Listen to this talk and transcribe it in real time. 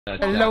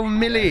Hello,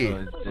 Millie.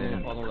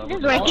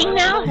 Is working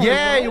now?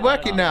 Yeah, you're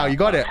working now. You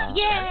got it.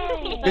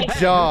 Yay! Good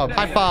job.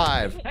 High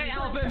five.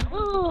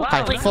 Ooh,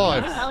 High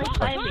five.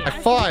 High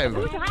five.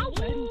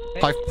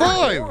 High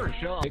five.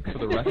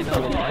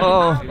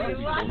 Oh,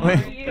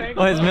 wait.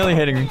 Why is Millie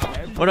hitting me?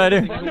 What do I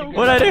do?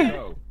 What do I do?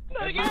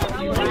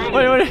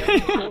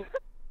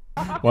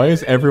 What? Why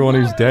is everyone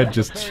who's dead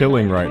just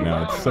chilling right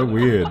now? It's so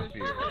weird.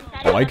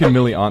 Mike and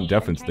Millie aren't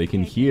deafened. They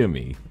can hear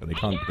me. But they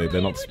can't.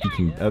 They're not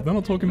speaking. They're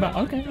not talking back.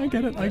 Okay, I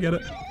get it. I get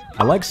it.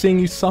 I like seeing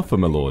you suffer,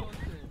 my lord.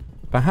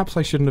 Perhaps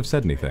I shouldn't have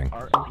said anything.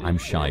 I'm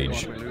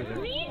Shige.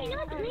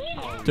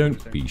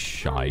 Don't be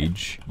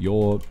Shige.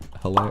 You're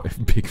hilarious.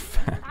 Big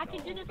fan.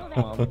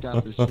 Oh, we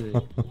got this shit.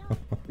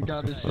 We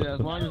got this shit. As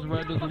long as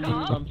Red doesn't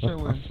lose, I'm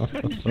chilling.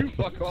 You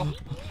fuck off.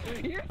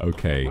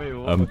 Okay.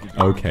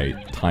 Okay.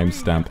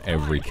 Timestamp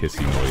every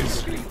kissy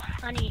noise.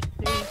 Honey,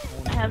 please.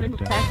 I haven't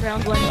passed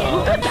round one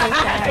yet. I'm so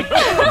sad.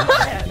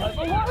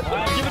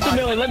 Give it to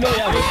Millie. Let Millie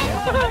have it.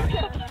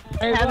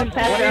 I haven't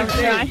passed round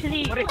two.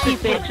 Actually,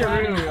 keep it.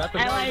 I want to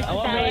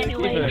die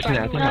anyway. No.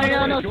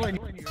 I want to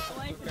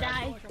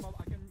die.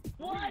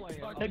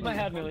 Take my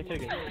hat, Millie.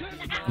 Take it.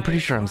 I'm pretty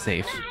sure I'm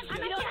safe.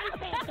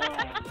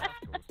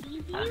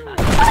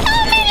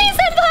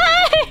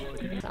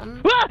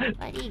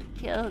 Somebody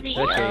killed me.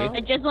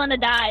 I just want to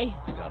die.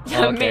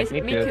 Okay,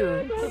 me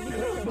too.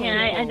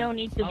 Yeah, I don't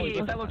need to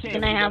be.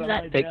 Can I have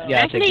that?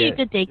 Actually, you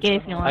could take it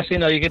if you want. Actually,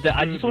 no, you get that.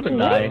 I just want to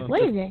die.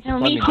 What is it? No,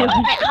 me too.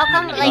 How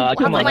come, like,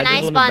 come on, when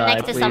I spawn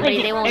next to please.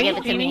 somebody, they won't give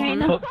it to me?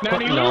 No, put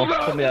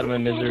me out of my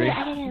misery.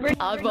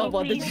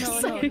 What did you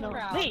say? No.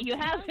 Wait, you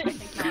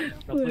haven't.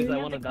 No, please, I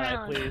want to die,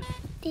 please.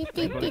 I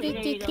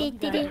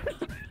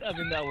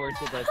mean, that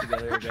works with us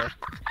together, I guess.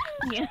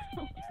 Yeah.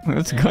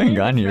 What's going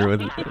on here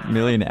with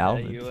Millie and Al?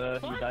 Yeah.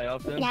 You die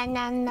often? Yeah,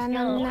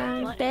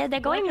 no. They're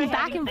going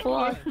back and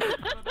forth.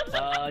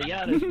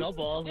 Yeah, there's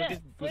snowballs.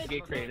 We could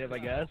get creative, I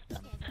guess.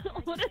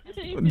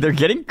 They're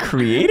getting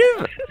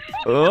creative?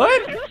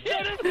 What?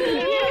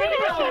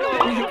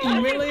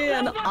 Millie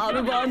and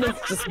Audubon is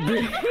just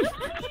being...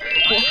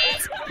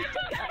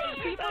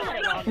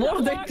 What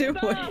are they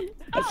doing?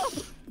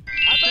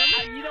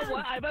 You know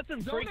what? I bet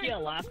some freaky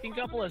Alaskan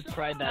couple has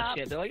tried that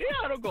shit. They're like,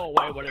 yeah, I don't go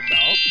away with it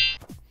now.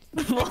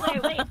 Wait,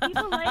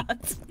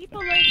 people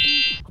like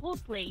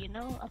Coldplay, you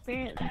know,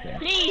 apparently.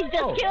 Please,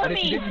 just kill me!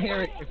 If you didn't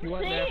hear it, if you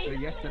wasn't after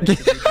yesterday...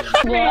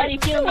 Somebody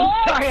kill me!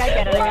 Sorry, I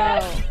get it.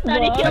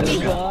 Somebody kill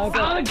me! Oh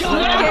my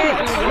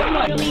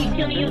god! Please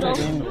kill me, you though.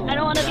 I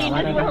don't want to be in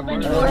this world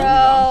anymore.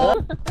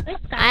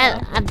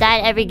 I've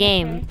died every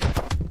game.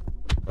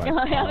 No,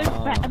 I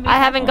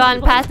haven't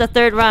gone past the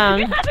third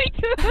round.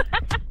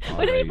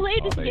 Why do we play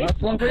this game?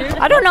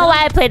 I don't know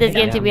why I played this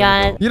game, to be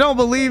honest. You don't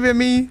believe in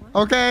me,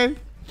 okay?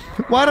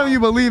 Why don't you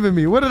believe in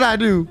me? What did I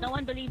do? No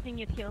one believes in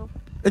you, Kill.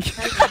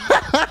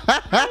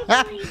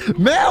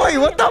 Millie,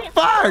 what the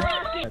fuck?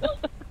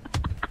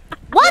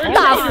 What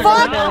the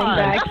fuck?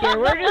 Back here.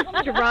 We're just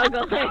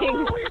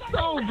struggling. We're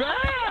so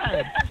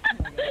bad!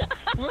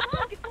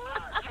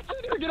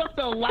 Get up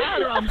the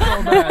ladder, I'm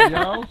so bad, yo.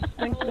 Oh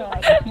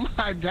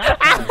my god.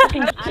 I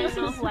don't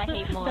know who I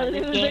hate more,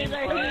 this game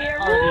or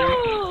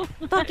all of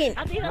you. Fucking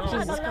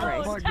Jesus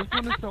Christ. This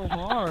one is so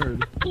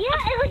hard. Yeah,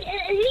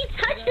 he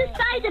touched the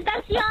side, and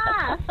that's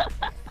off.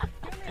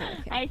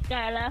 Hi,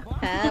 Scarla.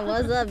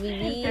 What's up,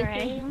 BB?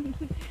 Alright.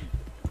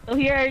 So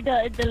here are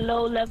the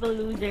low-level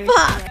losers.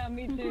 Fuck! Yeah,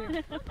 me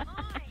too.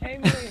 Hey,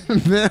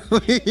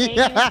 Millie.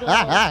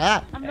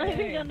 I'm not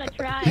even gonna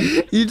try.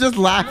 You just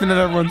laughing at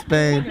everyone's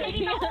pain.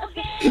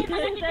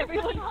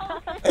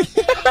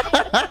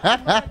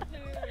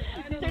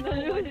 They're the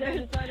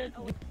losers.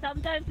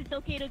 Sometimes it's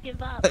okay to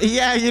give up.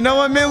 Yeah, you know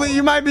what, Millie?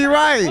 You might be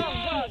right.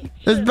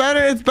 It's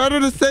better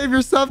to save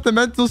yourself the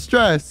mental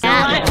stress.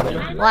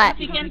 What?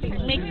 We can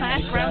make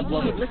fast rounds.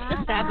 Let's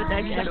just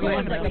sabotage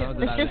everyone.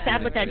 Let's just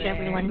sabotage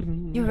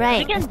everyone. You're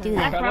right. Let's do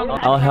that.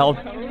 I'll help.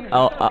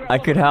 I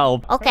could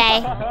help.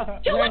 Okay.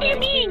 Joe, what do you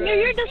mean?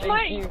 You're the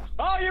smart.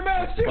 Oh, you're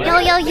mad.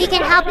 Yo, he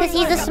can help because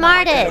he's the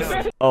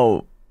smartest.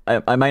 Oh,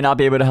 I might not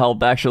be able to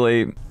help,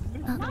 actually.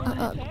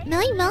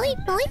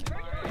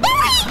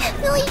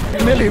 Millie?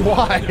 Millie,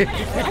 Why? I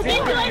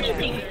didn't do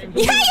anything.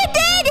 Yeah, you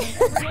did!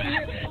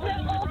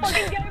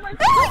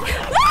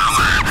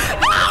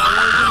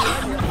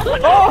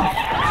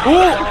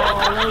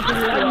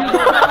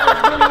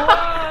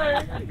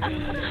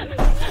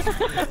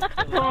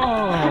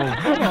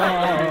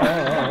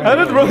 How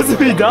did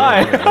Rosalie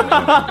die?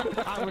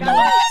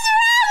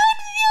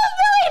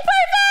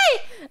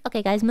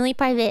 Okay, guys, Millie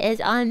Parfait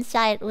is on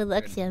site with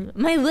Luxium.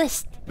 My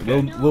list.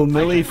 Will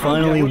Millie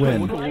finally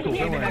win?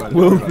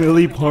 Will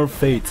Millie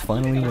Parfait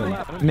finally win?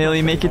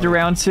 Millie, make it to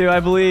round 2, I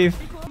believe.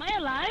 Am I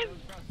alive?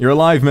 You're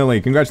alive,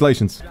 Millie.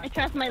 Congratulations. I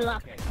trust my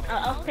luck.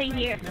 I'll stay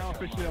here.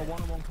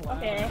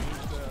 Okay.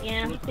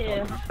 Yeah, me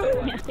too.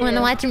 I want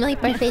to watch Millie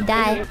Parfait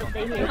die.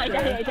 I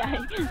die.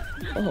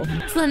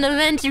 It's gonna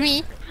avenge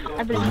me.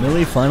 Did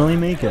Millie finally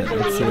make it?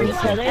 Let's see.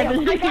 Let's see.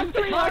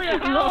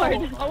 Lord.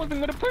 I wasn't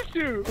gonna push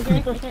you.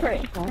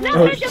 No,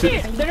 Oh, come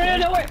shit. here.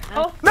 No, where?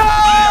 Oh. No,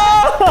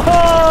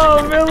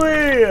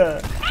 Millie. I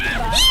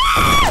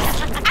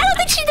don't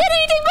think she did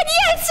anything, but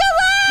yeah, it's so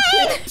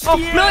loud! Oh,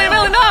 Millie,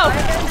 no.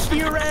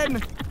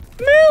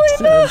 Millie,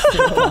 no!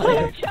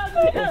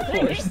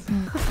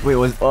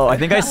 Wait, oh, I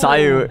think I saw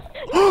you.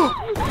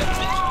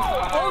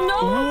 Oh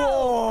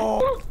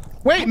no!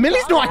 Wait,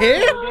 Millie's not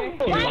here?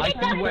 Fight.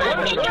 Wait.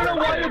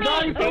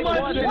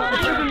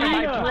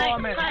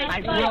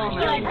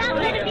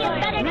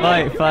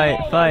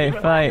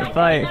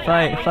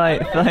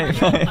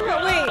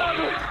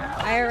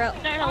 IRL.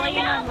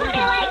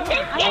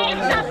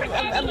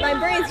 My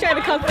brain's trying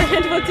to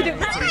comprehend what to do.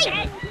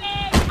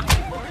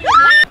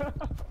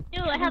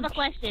 Dude, I have a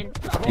question.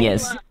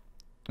 Yes.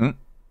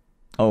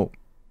 Oh.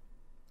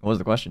 What was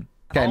the question?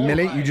 Okay,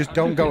 Millie, you just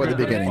don't go at the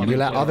beginning. You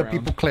let other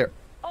people clear.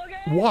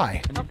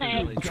 Why?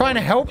 Okay. I'm trying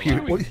to help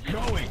you.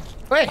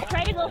 Wait.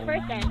 Try to go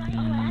first then.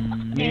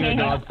 Nina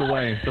dodged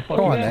away.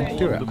 Go on then,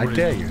 do it. I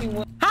dare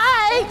you.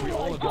 Hi!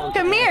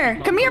 Come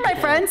here, my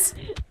friends.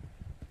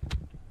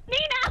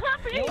 Nina,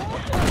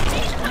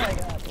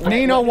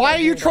 Nina, why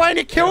are you trying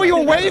to kill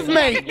your wave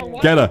mate?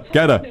 Get her.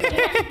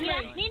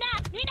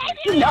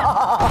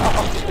 No!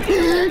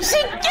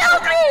 She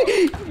killed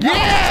me!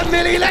 Yeah,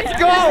 Millie, let's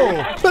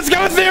go! Let's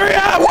go,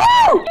 Etheria!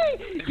 Woo!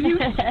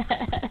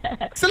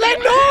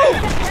 Selene,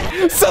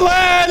 no!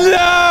 Selene,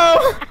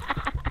 no!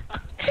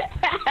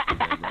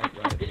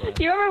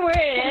 Do you remember where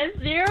it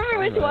is? Do you remember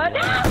which one?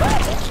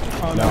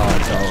 No, I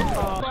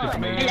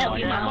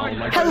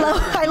Hello,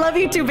 I love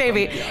you too,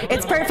 baby.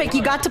 It's perfect.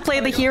 You got to play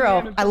the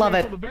hero. I love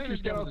it.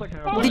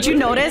 Did you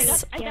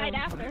notice? I died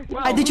after.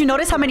 Did you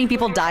notice how many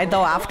people died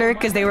though after?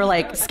 Because they were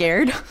like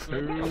scared.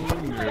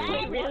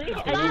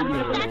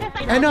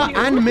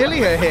 And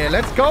Millie are here.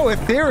 Let's go,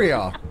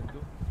 Etheria.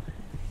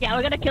 Yeah,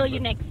 we're gonna kill you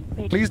next.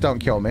 Please don't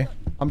kill me.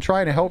 I'm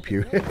trying to help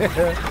you.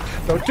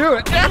 Don't do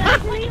it.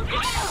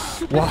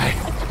 Why?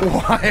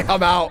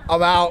 I'm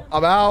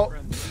out.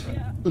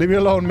 Leave me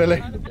alone,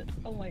 Millie.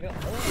 Oh my god.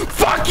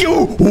 Fuck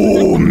you!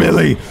 Ooh,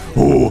 Millie.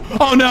 Ooh.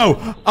 Oh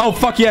no. Oh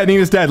fuck yeah,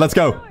 Nina's dead. Let's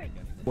go.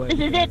 This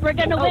is it. We're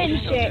gonna win,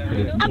 shit.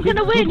 I'm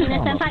gonna win. Nina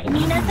Senpai,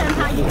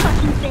 you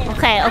fucking bitch.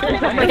 Okay,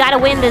 we gotta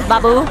win this,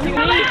 Babu.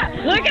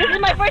 Look, this is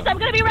my first time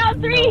gonna be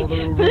round 3.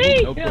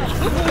 Please.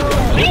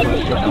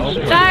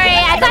 Sorry,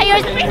 I thought you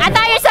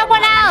were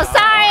someone else.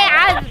 Sorry,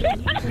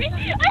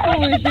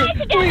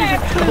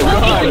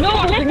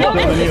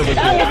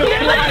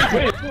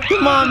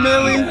 Come on,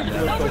 Millie.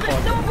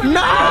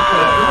 No!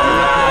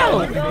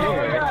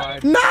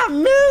 Not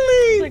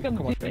Millie!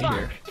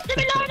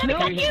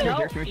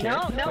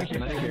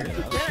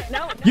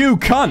 You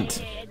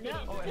cunt!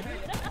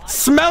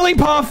 Smelly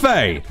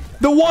Parfait!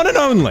 The one and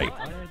only!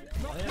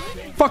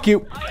 Fuck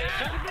you.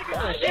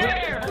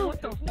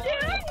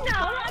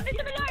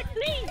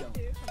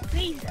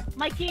 Please,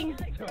 my king.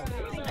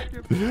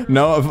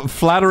 No,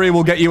 flattery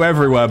will get you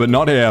everywhere, but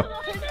not here.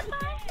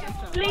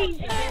 Please.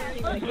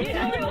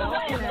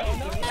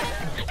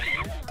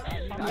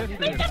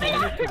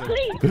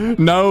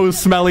 No,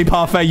 Smelly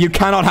Parfait, you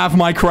cannot have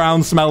my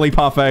crown, Smelly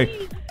Parfait.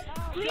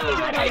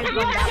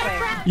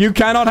 You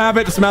cannot have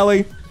it,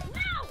 Smelly.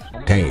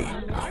 Hey,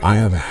 I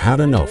have had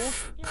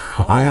enough.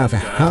 I have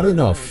had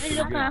enough.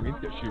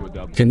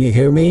 Can you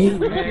hear me?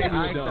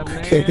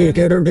 Can you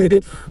get her, did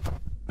it?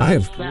 I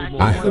have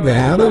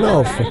had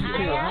enough.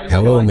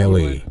 Hello,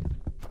 Millie.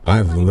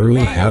 I've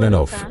literally had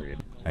enough.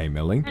 Hey,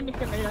 Millie.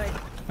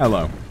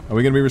 Hello. Are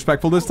we gonna be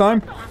respectful this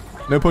time?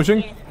 No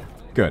pushing?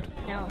 Good.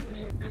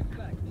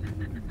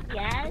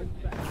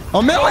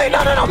 Oh, Millie!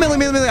 No,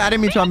 Millie! I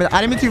didn't mean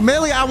to.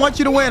 Millie, I want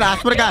you to win. I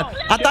swear to God.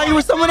 I thought you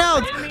were someone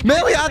else.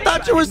 Millie, I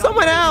thought you were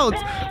someone else.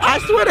 I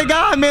swear to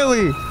God,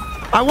 Millie.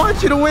 I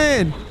want you to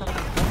win.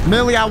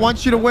 Millie, I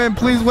want you to win.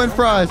 Please win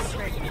for us.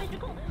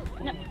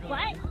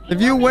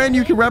 If you win,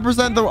 you can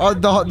represent the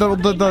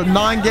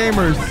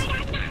non-gamers.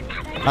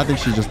 I think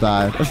she just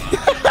died.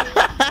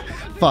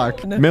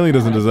 Fuck. Millie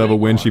doesn't deserve a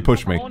win. She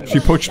pushed me. She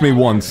pushed me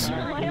once.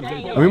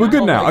 I mean, we're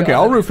good now. Okay,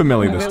 I'll root for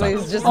Millie this time.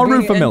 I'll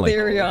root for Millie.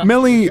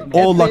 Millie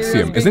or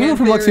Luxium. Is anyone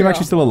from Luxium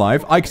actually still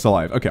alive? Ike's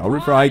alive. Okay, I'll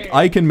root for Ike.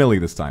 Ike and Millie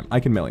this time.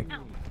 Ike and Millie.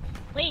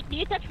 Wait, do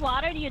you touch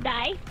water? Do you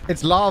die?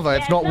 It's lava.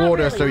 It's not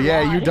water, so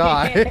yeah, you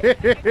die.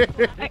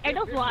 Are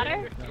those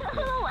water?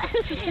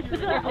 It's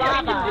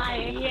lava.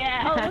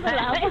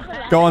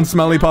 Yeah. Go on,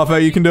 Smelly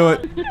Parfait. You can do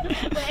it.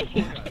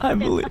 I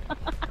believe.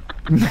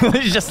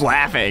 Millie's just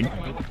laughing.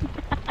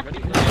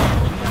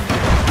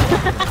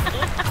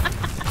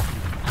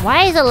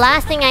 Why is the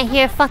last thing I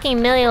hear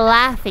fucking Millie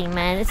laughing,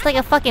 man? It's like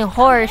a fucking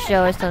horror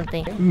show or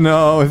something.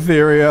 No,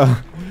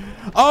 Etheria.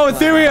 Oh,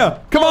 Etheria!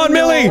 Come on,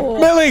 Millie!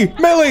 Millie!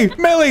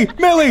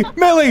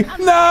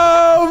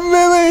 No,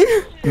 Millie!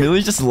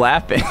 Millie's just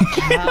laughing.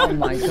 Oh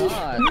my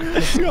god.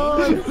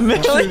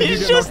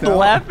 Millie's just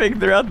laughing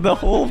throughout the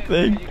whole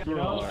thing.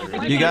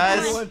 You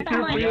guys,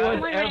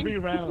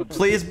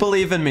 please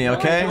believe in me,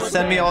 okay?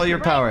 Send me all your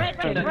power.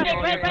 Right.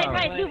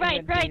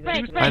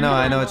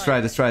 I know, it's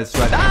right.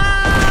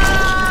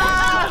 Ah!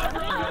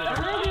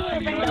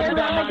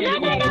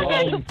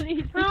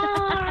 Please.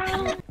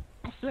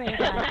 I swear to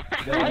God.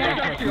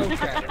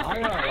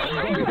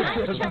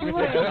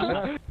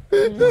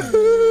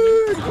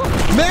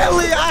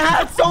 Millie, I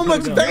had so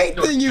much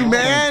faith in you,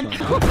 man.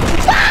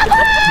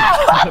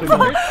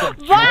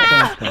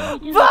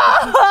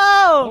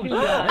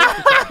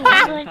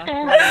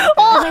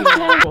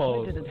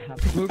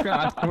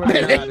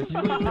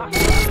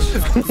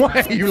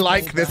 Why you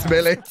like this,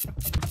 Millie?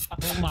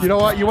 You know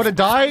what? You want to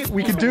die?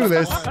 We can do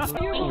this.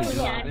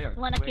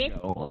 Want a kiss?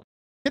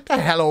 Get the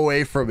hell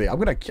away from me. I'm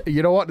gonna.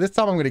 You know what? This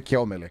time I'm gonna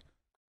kill Millie.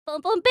 Boom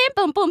boom bim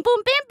boom boom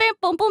boom bim bim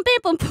boom boom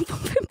bim boom boom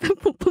boom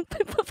boom boom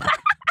boom boom.